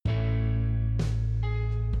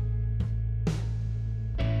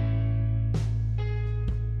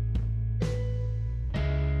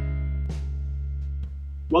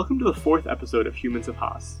Welcome to the fourth episode of Humans of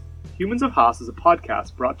Haas. Humans of Haas is a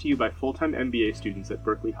podcast brought to you by full-time MBA students at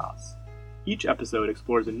Berkeley Haas. Each episode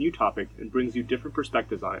explores a new topic and brings you different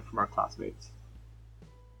perspectives on it from our classmates.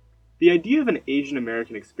 The idea of an Asian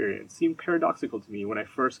American experience seemed paradoxical to me when I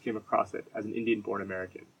first came across it as an Indian-born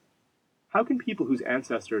American. How can people whose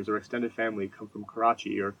ancestors or extended family come from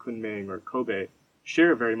Karachi or Kunming or Kobe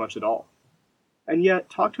share very much at all? And yet,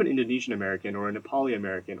 talk to an Indonesian American or a Nepali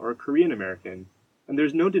American or a Korean American, and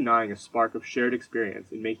there's no denying a spark of shared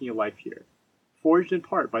experience in making a life here, forged in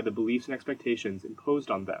part by the beliefs and expectations imposed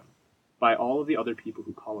on them by all of the other people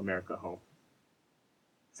who call America home.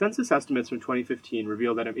 Census estimates from 2015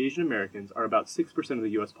 reveal that Asian Americans are about 6% of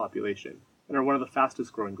the U.S. population and are one of the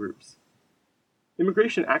fastest growing groups.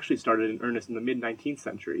 Immigration actually started in earnest in the mid-19th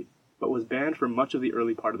century, but was banned for much of the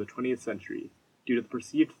early part of the 20th century due to the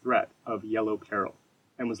perceived threat of yellow peril,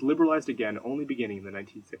 and was liberalized again only beginning in the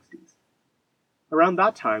 1960s. Around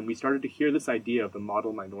that time, we started to hear this idea of the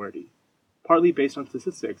model minority, partly based on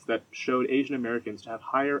statistics that showed Asian Americans to have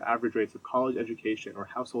higher average rates of college education or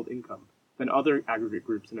household income than other aggregate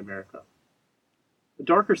groups in America. The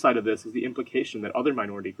darker side of this is the implication that other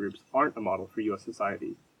minority groups aren't a model for U.S.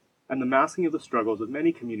 society, and the masking of the struggles of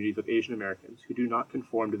many communities of Asian Americans who do not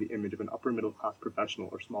conform to the image of an upper-middle-class professional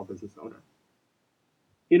or small business owner.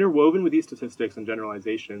 Interwoven with these statistics and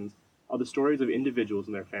generalizations are the stories of individuals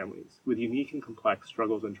and their families, with unique and complex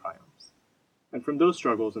struggles and triumphs. And from those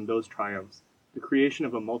struggles and those triumphs, the creation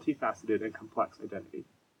of a multifaceted and complex identity.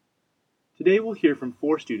 Today we'll hear from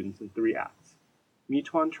 4 students in 3 acts: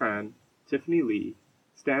 Mi-Tuan Tran, Tiffany Lee,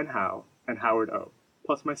 Stan Hao, and Howard Oh,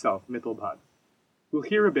 plus myself, Mithil Bhatt. We'll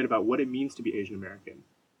hear a bit about what it means to be Asian American,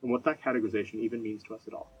 and what that categorization even means to us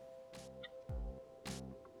at all.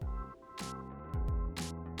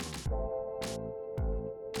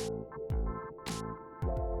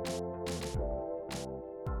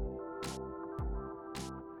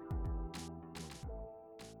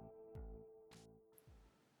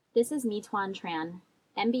 This is Mi-Tuan Tran,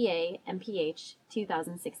 MBA, MPH,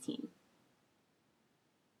 2016.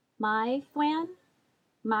 My-Tuan?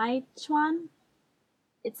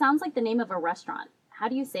 It sounds like the name of a restaurant. How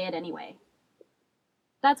do you say it anyway?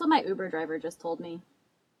 That's what my Uber driver just told me.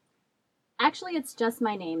 Actually, it's just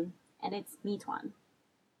my name, and it's Mi-Tuan.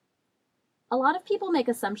 A lot of people make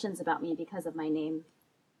assumptions about me because of my name.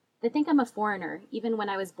 They think I'm a foreigner, even when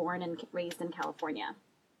I was born and raised in California.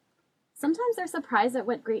 Sometimes they're surprised at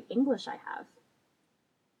what great English I have.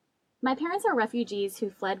 My parents are refugees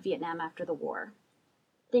who fled Vietnam after the war.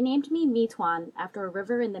 They named me Mi-Tuan after a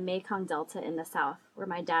river in the Mekong Delta in the south, where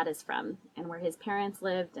my dad is from, and where his parents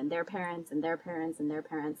lived, and their parents, and their parents, and their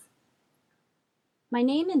parents. My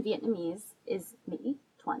name in Vietnamese is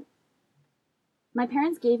Mi-Tuan. My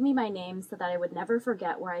parents gave me my name so that I would never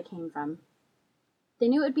forget where I came from. They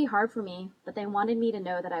knew it would be hard for me, but they wanted me to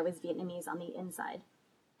know that I was Vietnamese on the inside.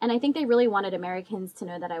 And I think they really wanted Americans to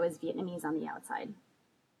know that I was Vietnamese on the outside.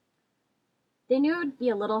 They knew it would be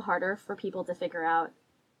a little harder for people to figure out,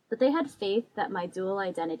 but they had faith that my dual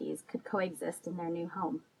identities could coexist in their new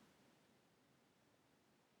home.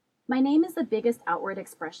 My name is the biggest outward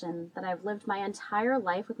expression that I've lived my entire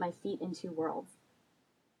life with my feet in 2 worlds.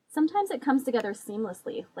 Sometimes it comes together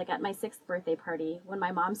seamlessly, like at my 6th birthday party when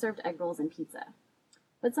my mom served egg rolls and pizza.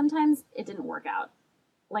 But sometimes it didn't work out,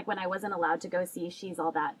 like when I wasn't allowed to go see She's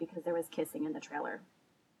All That because there was kissing in the trailer.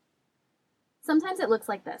 Sometimes it looks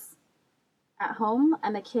like this. At home,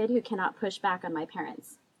 I'm a kid who cannot push back on my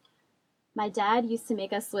parents. My dad used to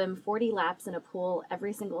make us swim 40 laps in a pool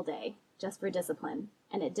every single day, just for discipline,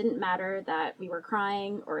 and it didn't matter that we were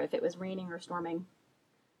crying or if it was raining or storming.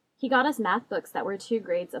 He got us math books that were 2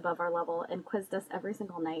 grades above our level and quizzed us every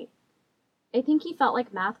single night. I think he felt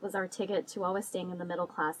like math was our ticket to always staying in the middle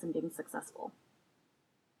class and being successful.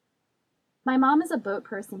 My mom is a boat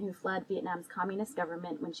person who fled Vietnam's communist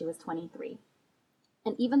government when she was 23.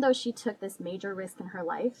 And even though she took this major risk in her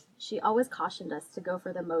life, she always cautioned us to go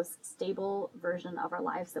for the most stable version of our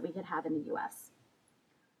lives that we could have in the US.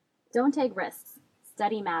 Don't take risks,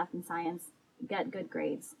 study math and science, get good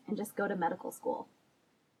grades, and just go to medical school.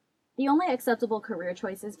 The only acceptable career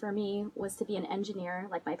choices for me was to be an engineer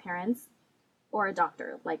like my parents, or a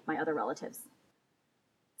doctor like my other relatives.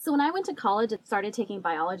 So when I went to college and started taking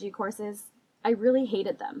biology courses, I really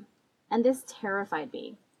hated them, and this terrified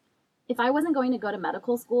me. If I wasn't going to go to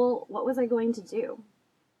medical school, what was I going to do?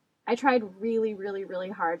 I tried really, really, really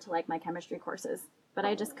hard to like my chemistry courses, but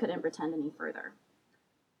I just couldn't pretend any further.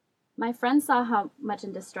 My friends saw how much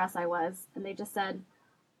in distress I was, and they just said,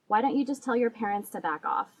 "Why don't you just tell your parents to back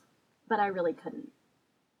off?" But I really couldn't.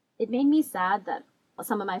 It made me sad that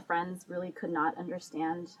Some of my friends really could not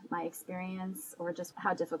understand my experience or just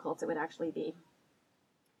how difficult it would actually be.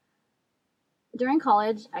 During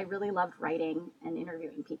college, I really loved writing and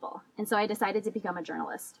interviewing people, and so I decided to become a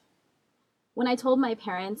journalist. When I told my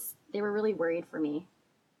parents, they were really worried for me.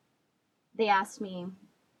 They asked me,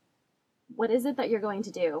 "What is it that you're going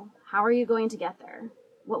to do? How are you going to get there?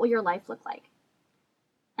 What will your life look like?"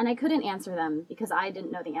 And I couldn't answer them because I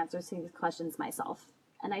didn't know the answers to these questions myself.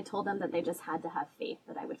 And I told them that they just had to have faith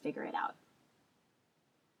that I would figure it out.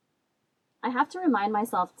 I have to remind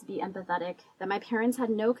myself to be empathetic that my parents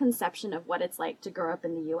had no conception of what it's like to grow up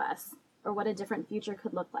in the US or what a different future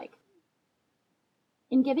could look like.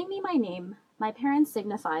 In giving me my name, my parents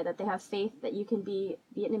signify that they have faith that you can be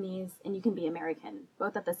Vietnamese and you can be American,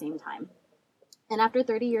 both at the same time. And after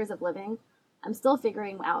 30 years of living, I'm still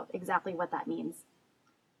figuring out exactly what that means.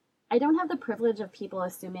 I don't have the privilege of people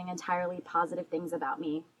assuming entirely positive things about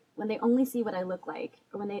me when they only see what I look like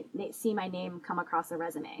or when they see my name come across a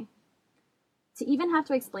resume. To even have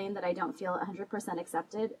to explain that I don't feel 100%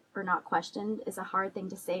 accepted or not questioned is a hard thing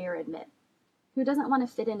to say or admit. Who doesn't want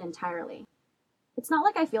to fit in entirely? It's not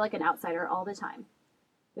like I feel like an outsider all the time.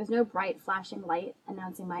 There's no bright flashing light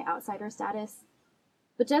announcing my outsider status.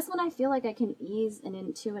 But just when I feel like I can ease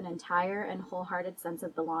into an entire and wholehearted sense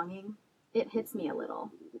of belonging, it hits me a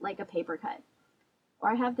little, like a paper cut. Or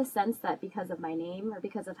I have the sense that because of my name or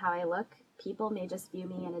because of how I look, people may just view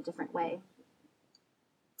me in a different way.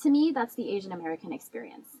 To me, that's the Asian American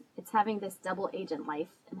experience. It's having this double agent life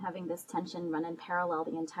and having this tension run in parallel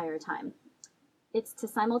the entire time. It's to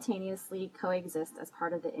simultaneously coexist as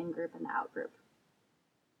part of the in-group and the out-group.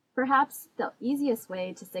 Perhaps the easiest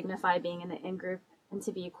way to signify being in the in-group and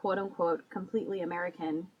to be quote-unquote completely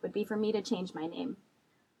American would be for me to change my name.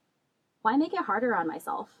 Why make it harder on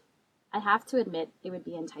myself? I have to admit it would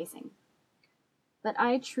be enticing. But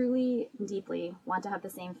I truly and deeply want to have the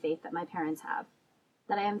same faith that my parents have,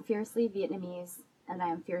 that I am fiercely Vietnamese, and I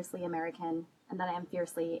am fiercely American, and that I am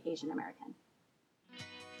fiercely Asian American.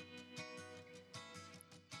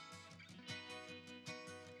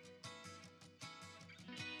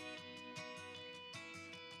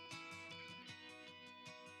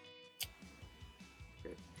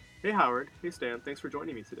 Okay. Hey Howard, hey Stan, thanks for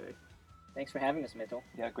joining me today. Thanks for having us, Mitchell.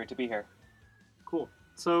 Yeah, great to be here. Cool.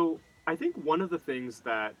 So I think one of the things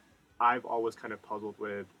that I've always kind of puzzled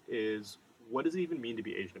with is what does it even mean to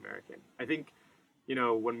be Asian American? I think,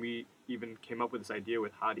 when we even came up with this idea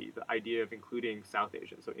with Hadi, the idea of including South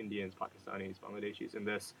Asians, so Indians, Pakistanis, Bangladeshis in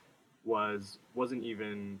this wasn't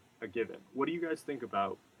even a given. What do you guys think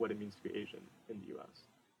about what it means to be Asian in the US?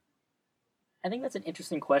 I think that's an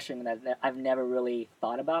interesting question that I've never really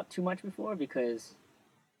thought about too much before because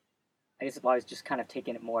I guess I've always just kind of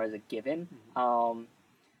taken it more as a given.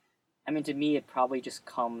 I mean, to me, it probably just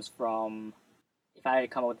comes from, if I had to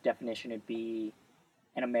come up with a definition, it'd be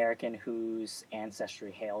an American whose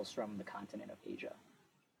ancestry hails from the continent of Asia.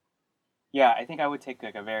 Yeah, I think I would take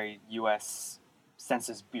like a very U.S.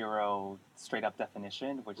 Census Bureau straight up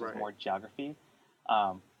definition, which is Right. more geography.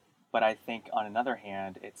 But I think on another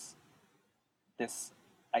hand, it's this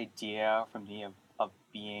idea for me of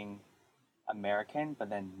being American, but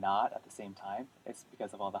then not at the same time. It's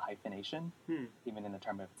because of all the hyphenation, even in the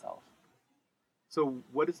term itself. So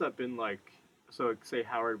what has that been like? So say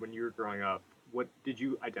Howard, when you were growing up, what did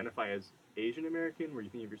you identify as Asian American? Were you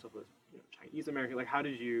thinking of yourself as Chinese American? Like what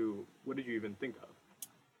did you even think of?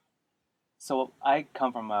 So I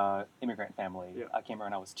come from an immigrant family. Yeah. I came here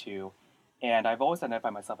when I was 2, and I've always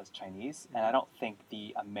identified myself as Chinese, and I don't think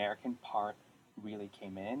the American part really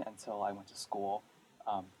came in until I went to school,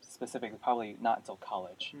 specifically probably not until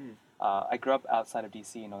college. I grew up outside of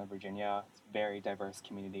DC in Northern Virginia. It's a very diverse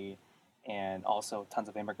community, and also tons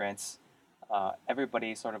of immigrants.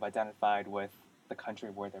 Everybody sort of identified with the country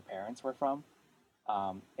where their parents were from.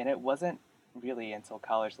 And it wasn't really until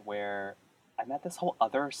college where I met this whole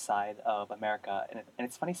other side of America. And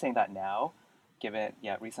it's funny saying that now, given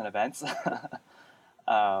recent events.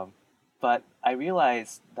 But I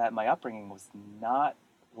realized that my upbringing was not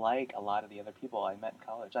like a lot of the other people I met in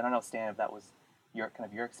college. I don't know, Stan, if that was your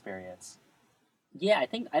experience. Yeah, I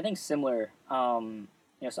think similar.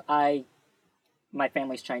 So my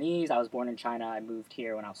family's Chinese. I was born in China. I moved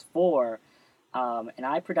here when I was 4, and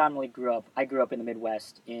I predominantly grew up in the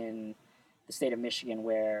Midwest in the state of Michigan,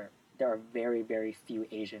 where there are very, very few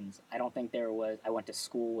Asians. I don't think I went to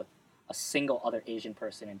school with a single other Asian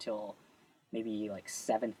person until maybe like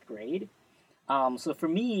 7th grade. So for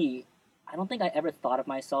me, I don't think I ever thought of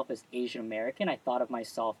myself as Asian American. I thought of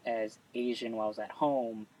myself as Asian when I was at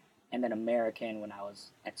home, and then American when I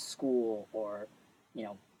was at school or,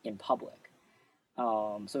 in public.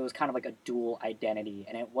 So it was kind of like a dual identity,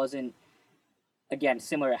 and it wasn't, again,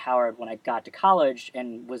 similar to Howard. When I got to college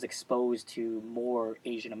and was exposed to more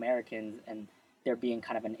Asian Americans and there being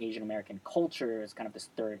kind of an Asian American culture as kind of this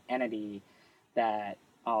third entity, that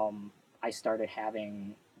I started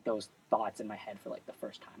having those thoughts in my head for like the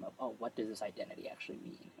first time of, oh, what does this identity actually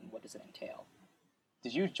mean and what does it entail?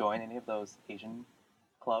 Did you join any of those Asian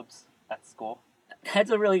clubs at school? That's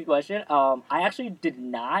a really good question. I actually did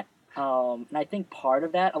not. And I think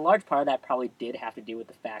a large part of that probably did have to do with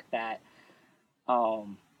the fact that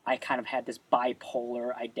I kind of had this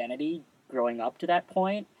bipolar identity growing up to that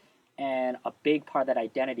point. And a big part of that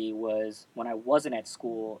identity was when I wasn't at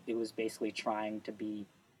school, it was basically trying to be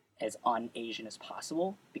as un-Asian as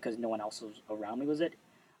possible because no one else was around me was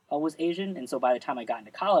Asian. And so by the time I got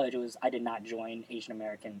into college, I did not join Asian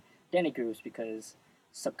American identity groups because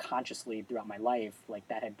subconsciously throughout my life, like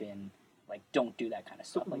that had been like, don't do that kind of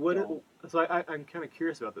stuff. Like, I'm kind of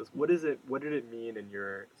curious about this. What did it mean in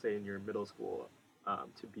your middle school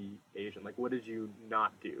to be Asian? Like, what did you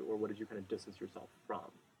not do, or what did you kind of distance yourself from?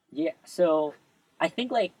 Yeah, so I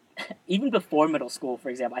think like even before middle school, for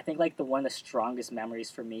example, I think like one of the strongest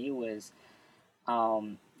memories for me was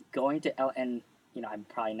going to and I'm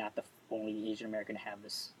probably not the only Asian American to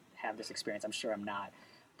have this experience. I'm sure I'm not,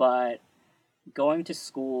 but going to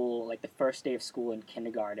school like the first day of school in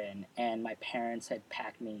kindergarten, and my parents had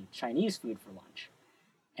packed me Chinese food for lunch,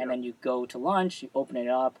 and then you go to lunch, you open it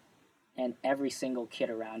up, and every single kid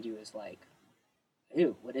around you is like,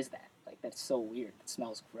 "Ew, what is that? Like that's so weird. It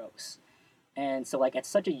smells gross." And so like at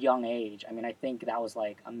such a young age, I mean, I think that was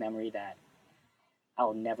like a memory that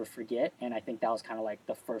I'll never forget, and I think that was kind of like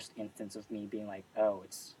the first instance of me being like, "Oh,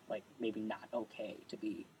 it's like maybe not okay to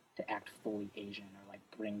act fully Asian or like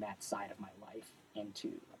bring that side of my life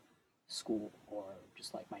into school or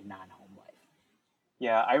just like my non-home life."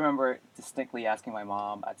 Yeah, I remember distinctly asking my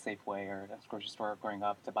mom at Safeway or at the grocery store growing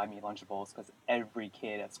up to buy me Lunchables because every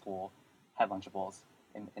kid at school had Lunchables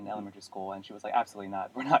in elementary school, and she was like, "Absolutely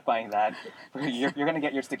not. We're not buying that. You're going to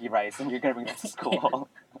get your sticky rice, and you're going to bring that to school."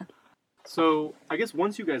 So I guess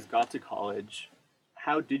once you guys got to college,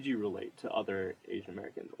 how did you relate to other Asian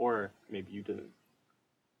Americans, or maybe you didn't?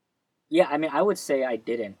 Yeah, I mean, I would say I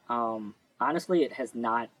didn't. Honestly, it has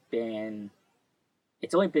not been.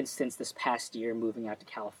 It's only been since this past year moving out to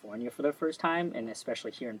California for the first time, and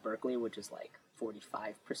especially here in Berkeley, which is like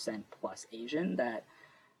 45% plus Asian, that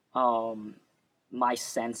my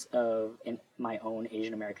sense of my own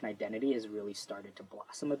Asian American identity has really started to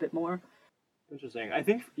blossom a bit more. Interesting. I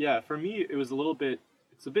think, yeah, for me, it's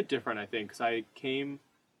a bit different, I think, because I came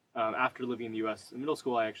after living in the U.S. in middle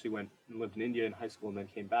school. I actually went and lived in India in high school and then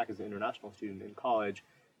came back as an international student in college.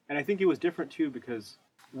 And I think it was different, too, because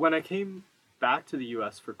when I came back to the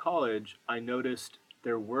U.S. for college, I noticed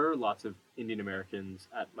there were lots of Indian Americans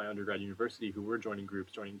at my undergrad university who were joining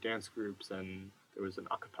groups, joining dance groups, and there was an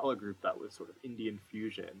a cappella group that was sort of Indian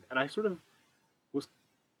fusion. And I sort of was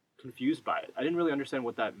confused by it. I didn't really understand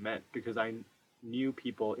what that meant because I knew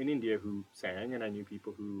people in India who sang, and I knew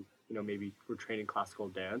people who, maybe were trained in classical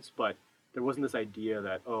dance, but there wasn't this idea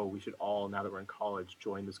that, oh, we should all, now that we're in college,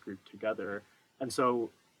 join this group together. And so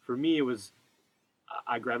for me,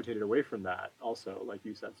 I gravitated away from that also, like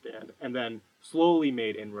you said, Stan, and then slowly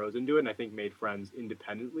made inroads into it, and I think made friends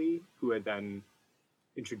independently who had then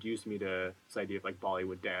introduced me to this idea of like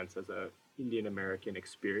Bollywood dance as a Indian American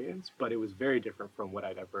experience, but it was very different from what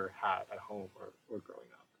I'd ever had at home or growing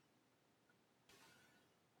up.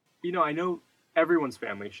 I know everyone's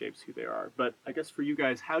family shapes who they are, but I guess for you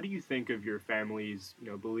guys, how do you think of your family's,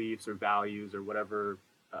 beliefs or values or whatever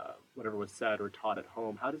was said or taught at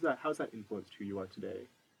home? How's that influenced who you are today?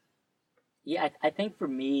 Yeah, I think for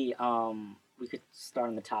me, we could start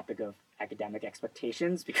on the topic of academic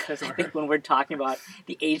expectations because I think when we're talking about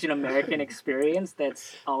the Asian American experience,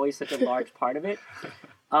 that's always such a large part of it.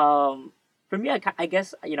 For me, I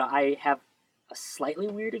guess I have a slightly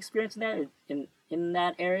weird experience in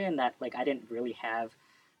that area, in that like I didn't really have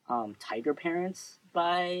tiger parents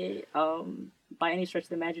by any stretch of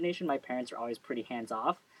the imagination. My parents are always pretty hands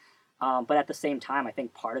off, but at the same time, I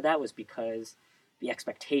think part of that was because the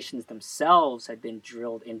expectations themselves had been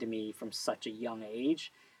drilled into me from such a young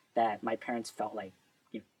age that my parents felt like,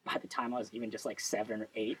 by the time I was even just like 7 or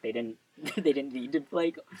 8, they didn't they didn't need to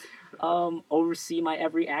like oversee my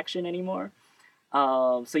every action anymore.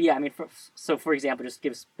 So yeah, I mean, for example, just to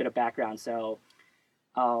give a bit of background. So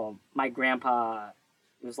my grandpa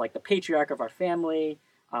was like the patriarch of our family.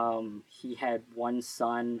 He had one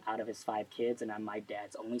son out of his 5 kids, and I'm my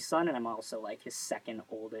dad's only son, and I'm also like his second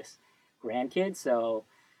oldest grandkid. So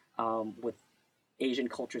with Asian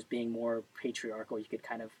cultures being more patriarchal, you could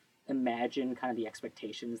kind of imagine kind of the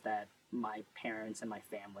expectations that my parents and my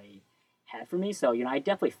family had for me. So, I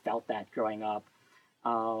definitely felt that growing up.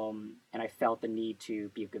 And I felt the need to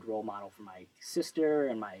be a good role model for my sister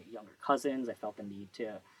and my younger cousins. I felt the need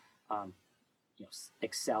to, um,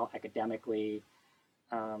 excel academically,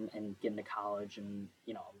 and get into college, and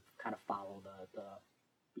kind of follow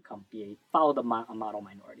a model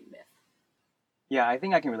minority myth. Yeah, I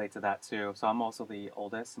think I can relate to that too. So I'm also the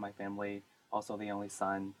oldest in my family, also the only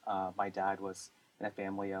son. My dad was in a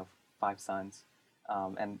family of 5 sons.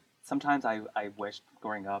 And sometimes I wished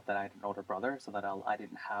growing up that I had an older brother so that I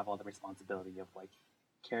didn't have all the responsibility of like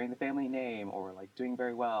carrying the family name or like doing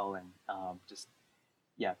very well and just,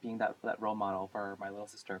 yeah, being that role model for my little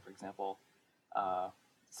sister, for example. Uh,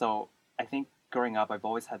 so I think growing up, I've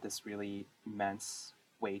always had this really immense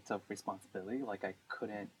weight of responsibility. Like I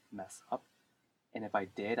couldn't mess up, and if I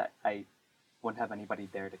did, I wouldn't have anybody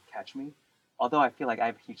there to catch me. Although I feel like I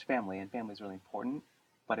have a huge family, and family is really important,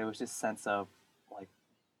 but it was just sense of like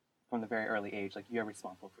from the very early age, like you're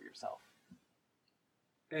responsible for yourself.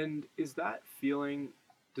 And is that feeling,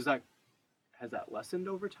 does that, has that lessened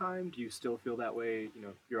over time? Do you still feel that way?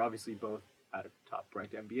 You're obviously both at a top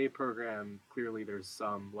ranked MBA program. Clearly, there's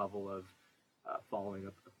some level of following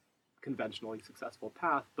a conventionally successful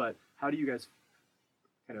path, but how do you guys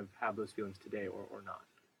kind of have those feelings today or not?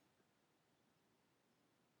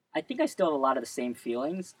 I think I still have a lot of the same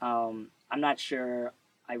feelings. I'm not sure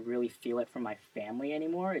I really feel it from my family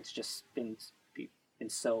anymore. It's just been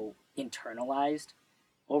so internalized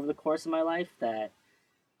over the course of my life that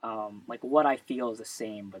like what I feel is the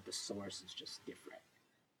same, but the source is just different.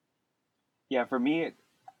 Yeah, for me,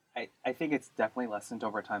 I think it's definitely lessened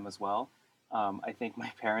over time as well. I think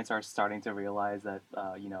my parents are starting to realize that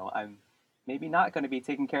I'm maybe not going to be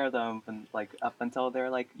taking care of them from, like up until they're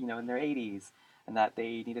like in their 80s, and that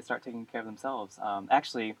they need to start taking care of themselves.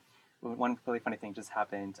 Actually, one really funny thing just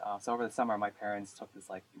happened. So over the summer, my parents took this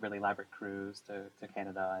like really elaborate cruise to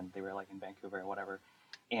Canada, and they were like in Vancouver or whatever,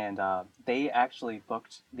 and they actually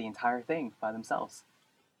booked the entire thing by themselves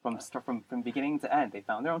from beginning to end. They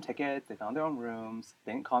found their own tickets, they found their own rooms.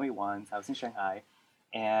 They didn't call me once. I was in Shanghai,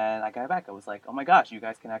 and I got back. I was like, oh my gosh, you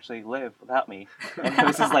guys can actually live without me. And it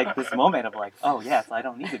was just like this moment of like, oh yes, I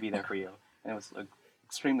don't need to be there for you. And it was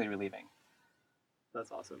extremely relieving.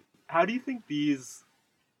 That's awesome. How do you think these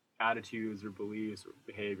attitudes or beliefs or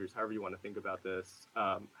behaviors, however you want to think about this,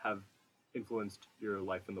 have influenced your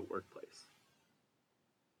life in the workplace?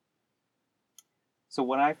 So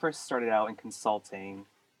when I first started out in consulting,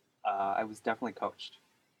 I was definitely coached.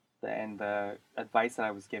 And the advice that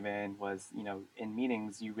I was given was, in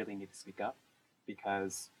meetings, you really need to speak up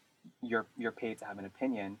because you're paid to have an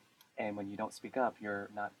opinion, and when you don't speak up, you're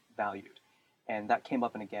not valued. And that came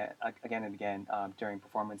up again and again during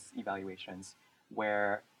performance evaluations,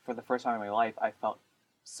 where for the first time in my life, I felt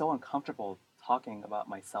so uncomfortable talking about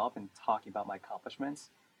myself and talking about my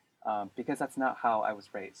accomplishments because that's not how I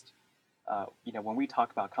was raised. When we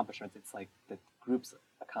talk about accomplishments, it's like the group's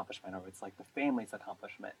accomplishment or it's like the family's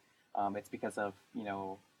accomplishment. It's because of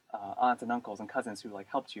aunts and uncles and cousins who like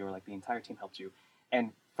helped you or like the entire team helped you,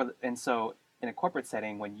 and so in a corporate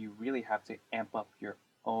setting when you really have to amp up your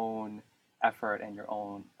own effort and your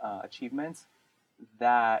own achievements,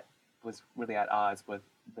 that was really at odds with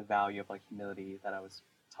the value of like humility that I was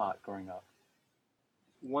taught growing up.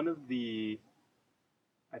 One of the,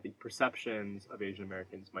 I think, perceptions of Asian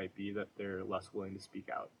Americans might be that they're less willing to speak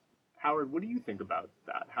out. Howard, what do you think about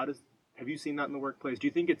that? Have you seen that in the workplace? Do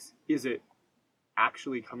you think is it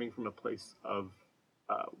actually coming from a place of,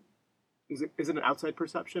 is it an outside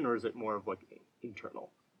perception or is it more of like internal?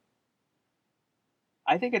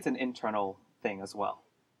 I think it's an internal thing as well.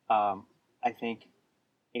 I think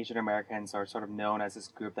Asian Americans are sort of known as this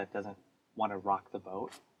group that doesn't want to rock the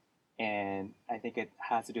boat. And I think it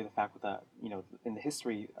has to do with the fact that, in the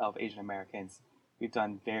history of Asian Americans, we've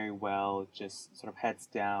done very well, just sort of heads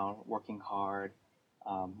down, working hard,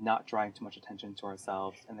 not drawing too much attention to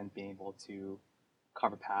ourselves, and then being able to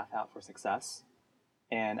carve a path out for success.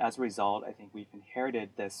 And as a result, I think we've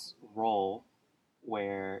inherited this role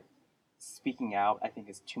where speaking out, I think,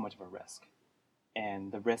 is too much of a risk.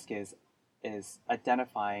 And the risk is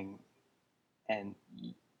identifying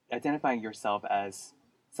yourself as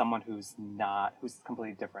someone who's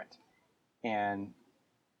completely different. And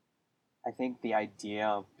I think the idea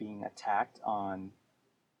of being attacked on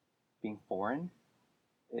being foreign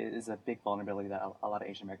is a big vulnerability that a lot of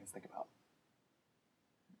Asian Americans think about.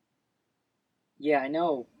 Yeah, I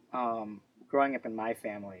know. Growing up in my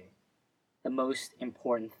family, the most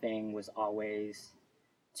important thing was always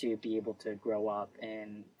to be able to grow up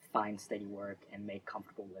and find steady work and make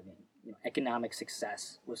comfortable living. Economic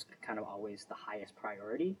success was kind of always the highest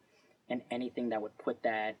priority, and anything that would put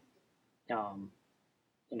that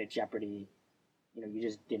into jeopardy, you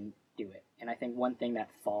just didn't do it. And I think one thing that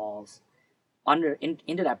falls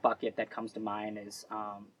into that bucket that comes to mind is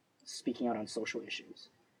speaking out on social issues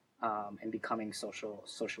and becoming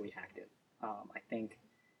socially active. I think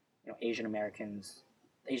Asian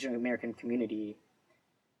American community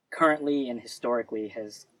currently and historically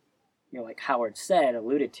has, like Howard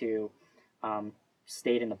alluded to,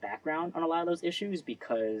 stayed in the background on a lot of those issues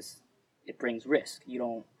because it brings risk.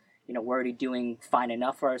 We're already doing fine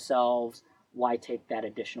enough for ourselves. Why take that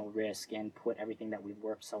additional risk and put everything that we've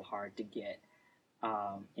worked so hard to get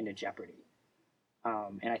into jeopardy?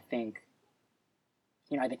 And I think,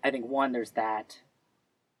 I think one, there's that.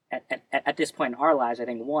 At this point in our lives, I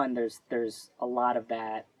think one, there's a lot of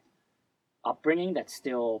that upbringing that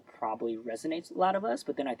still probably resonates with a lot of us.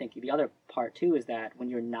 But then I think the other part too is that when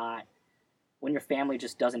your family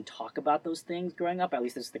just doesn't talk about those things growing up, at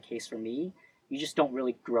least this is the case for me, you just don't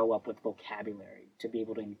really grow up with vocabulary to be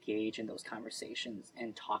able to engage in those conversations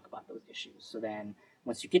and talk about those issues. So then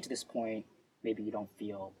once you get to this point, maybe you don't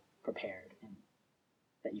feel prepared and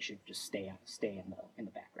that you should just stay in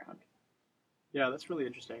the background. Yeah, that's really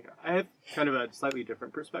interesting. I have kind of a slightly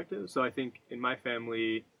different perspective. So I think in my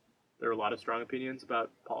family, there are a lot of strong opinions about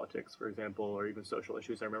politics, for example, or even social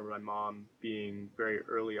issues. I remember my mom being very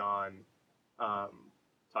early on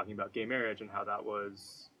talking about gay marriage and how that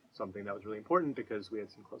was something that was really important because we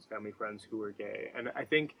had some close family friends who were gay. And I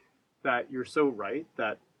think that you're so right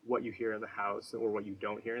that what you hear in the house or what you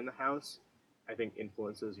don't hear in the house, I think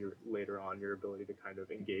influences later on your ability to kind of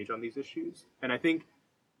engage on these issues. And I think,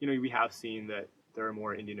 we have seen that there are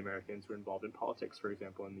more Indian Americans who are involved in politics, for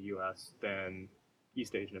example, in the U.S. than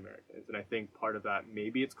East Asian Americans. And I think part of that,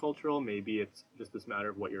 maybe it's cultural, maybe it's just this matter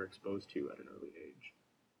of what you're exposed to at an early age.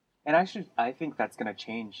 And I think that's going to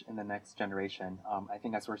change in the next generation. I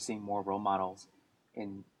think as we're seeing more role models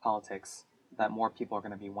in politics, that more people are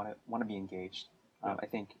going to want to be engaged. I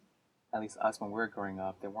think, at least us when we were growing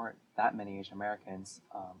up, there weren't that many Asian Americans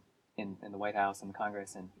in the White House and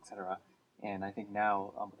Congress and et cetera. And I think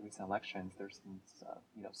now with the recent elections, there's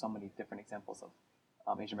so many different examples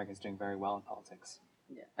of Asian Americans doing very well in politics.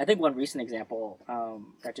 Yeah, I think one recent example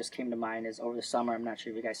that just came to mind is over the summer. I'm not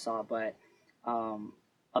sure if you guys saw, but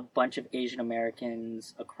a bunch of Asian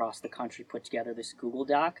Americans across the country put together this Google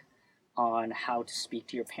Doc on how to speak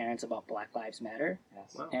to your parents about Black Lives Matter.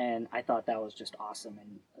 Yes. Wow. And I thought that was just awesome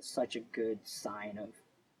and such a good sign of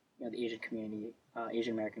the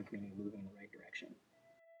Asian American community moving in the right direction.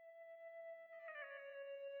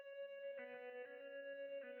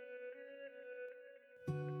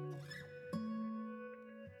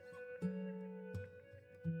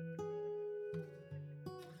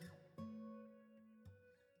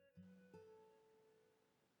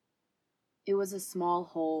 It was a small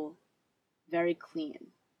hole, very clean.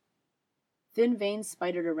 Thin veins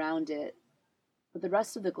spidered around it, but the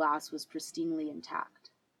rest of the glass was pristinely intact.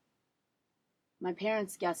 My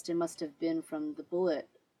parents guessed it must have been from the bullet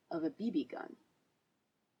of a BB gun.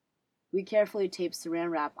 We carefully taped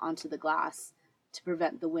saran wrap onto the glass to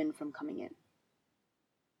prevent the wind from coming in.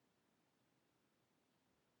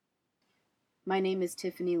 My name is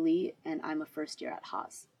Tiffany Lee, and I'm a first year at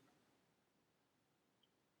Haas.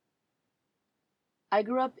 I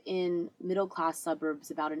grew up in middle-class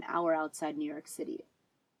suburbs about an hour outside New York City.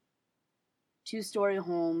 2-story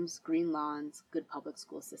homes, green lawns, good public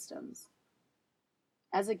school systems.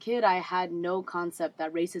 As a kid, I had no concept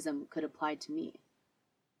that racism could apply to me.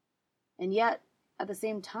 And yet, at the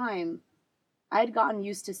same time, I had gotten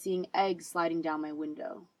used to seeing eggs sliding down my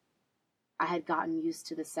window. I had gotten used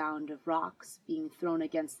to the sound of rocks being thrown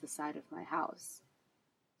against the side of my house,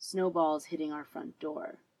 snowballs hitting our front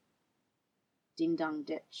door. Ding-dong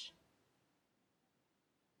ditch.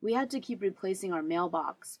 We had to keep replacing our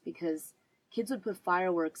mailbox because kids would put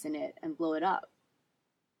fireworks in it and blow it up.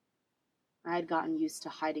 I had gotten used to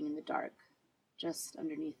hiding in the dark, just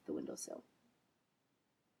underneath the windowsill.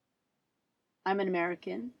 I'm an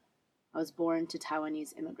American. I was born to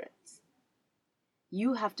Taiwanese immigrants.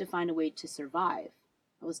 You have to find a way to survive,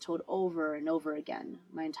 I was told over and over again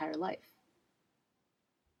my entire life.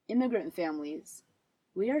 Immigrant families,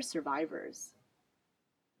 we are survivors.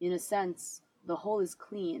 In a sense, the whole is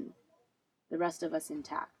clean, the rest of us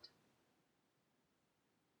intact.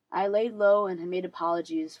 I laid low and made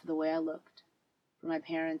apologies for the way I looked, for my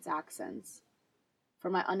parents' accents, for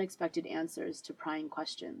my unexpected answers to prying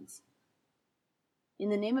questions. In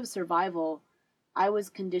the name of survival, I was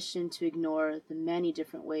conditioned to ignore the many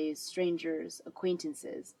different ways strangers,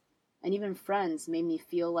 acquaintances, and even friends made me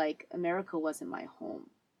feel like America wasn't my home.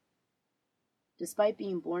 Despite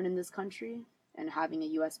being born in this country and having a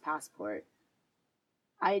US passport,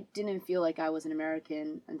 I didn't feel like I was an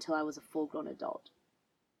American until I was a full-grown adult.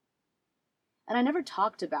 And I never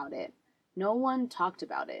talked about it. No one talked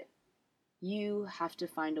about it. You have to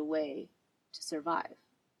find a way to survive.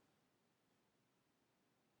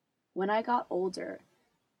 When I got older,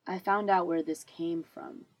 I found out where this came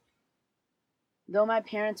from. Though my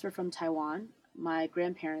parents were from Taiwan, my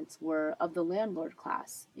grandparents were of the landlord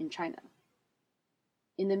class in China.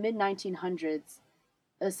 In the mid-1900s,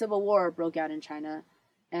 a civil war broke out in China,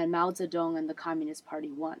 and Mao Zedong and the Communist Party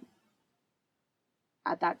won.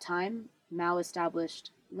 At that time, Mao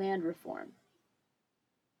established land reform.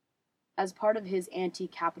 As part of his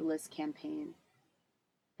anti-capitalist campaign,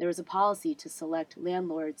 there was a policy to select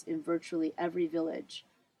landlords in virtually every village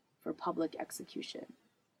for public execution.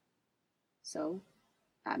 So,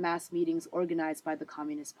 at mass meetings organized by the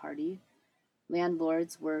Communist Party,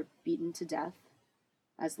 landlords were beaten to death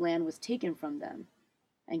as land was taken from them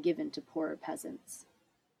and given to poorer peasants.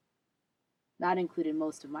 That included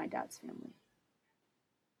most of my dad's family.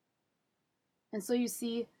 And so you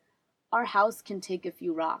see, our house can take a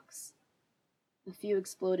few rocks, a few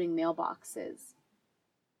exploding mailboxes.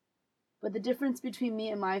 But the difference between me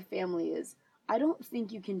and my family is I don't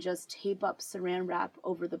think you can just tape up saran wrap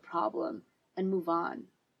over the problem and move on.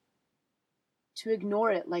 To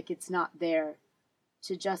ignore it like it's not there,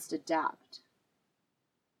 to just adapt.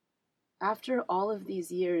 After all of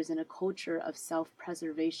these years in a culture of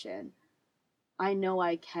self-preservation, I know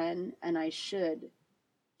I can and I should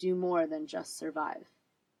do more than just survive.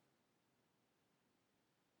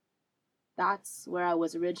 That's where I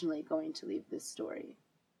was originally going to leave this story.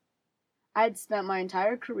 I had spent my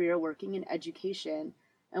entire career working in education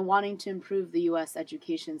and wanting to improve the US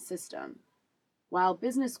education system, while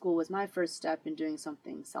business school was my first step in doing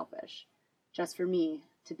something selfish, just for me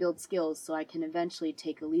to build skills so I can eventually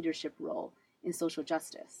take a leadership role in social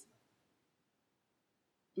justice.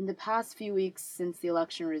 In the past few weeks since the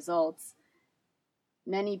election results,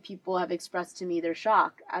 many people have expressed to me their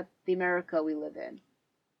shock at the America we live in.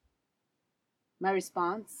 My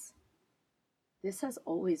response? This has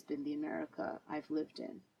always been the America I've lived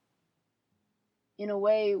in. In a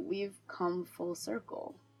way, we've come full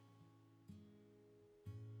circle.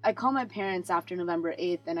 I called my parents after November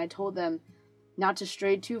 8th and I told them not to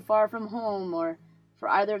stray too far from home or for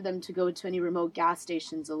either of them to go to any remote gas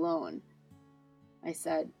stations alone. I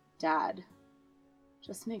said, Dad,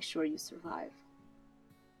 just make sure you survive.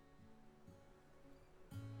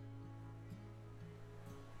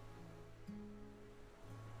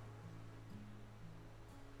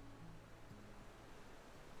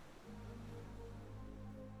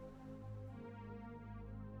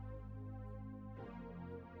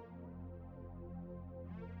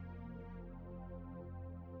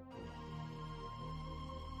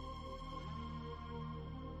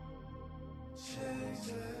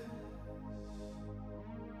 Changeless,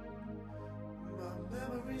 my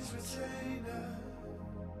memories retain us,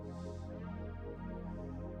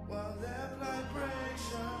 while their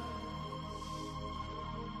vibrations,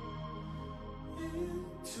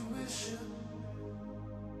 intuition,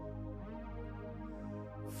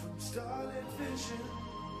 from starlit vision.